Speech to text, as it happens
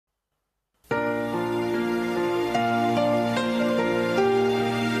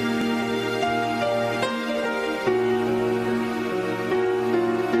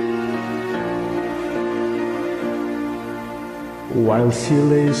while she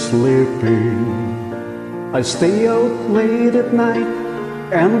lay sleeping. I stay out late at night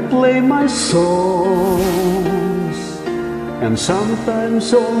and play my songs, and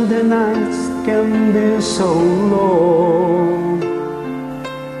sometimes all the nights can be so long.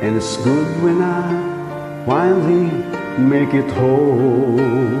 And it's good when I finally make it home,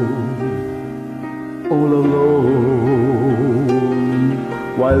 all alone,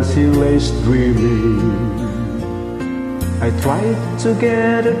 while she lays dreaming. I tried to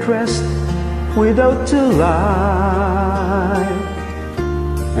get her dressed without the light,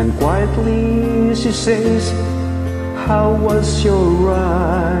 and quietly she says, "How was your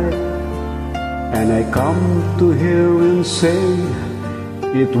ride?" And I come to her and say,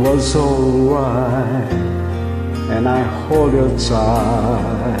 "It was alright," and I hold her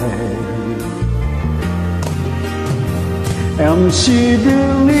tight. And she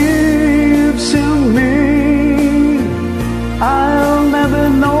believes in me. I'll never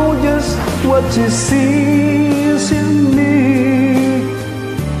know just what she sees in me.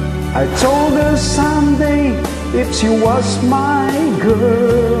 I told her someday, if she was my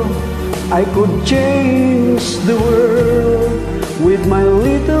girl, I could change the world with my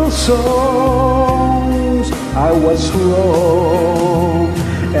little songs. I was wrong,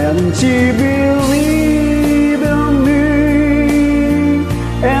 and she believed in me,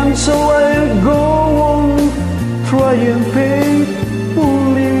 and so I go on trying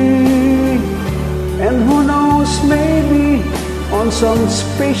faithfully. And who knows, maybe on some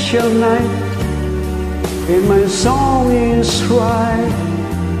special night, if my song is right,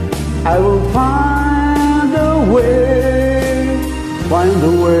 I will find a way, find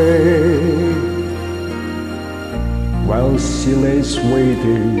a way. While she lays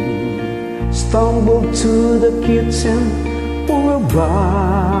waiting, stumbled to the kitchen for a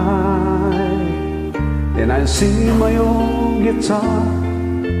bite. Then I see my old guitar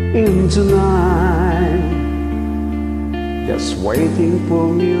in tonight, just waiting for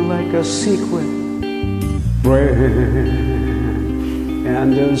me like a secret friend. And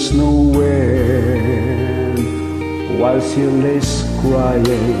there's no end while she lays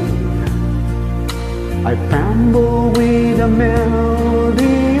crying. I fumble with a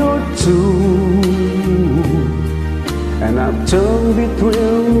melody or two, and I've turned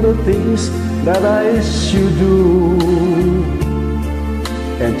between the things that I should do.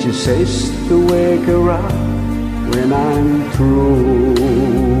 And she says to wake her up when I'm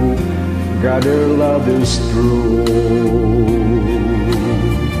through. God, her love is true.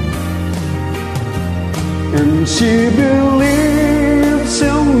 And she believes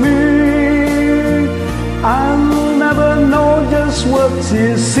in me. I'll never know just what she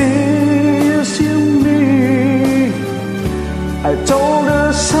sees in me. I told her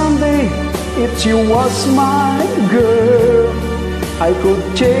someday, if she was my girl, I could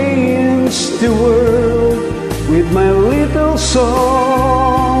change the world with my little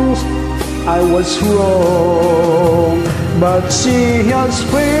songs. I was wrong, but she has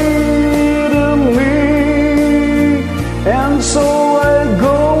faith in me, and so I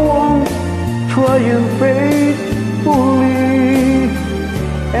go on trying faithfully.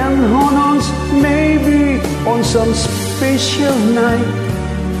 And who knows, maybe on some special night,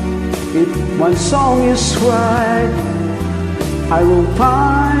 if my song is right, I will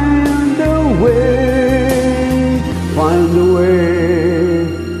find a way, find a way,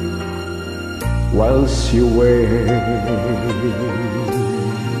 while she waits,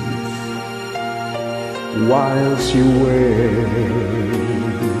 while she waits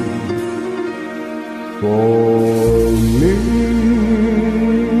for me.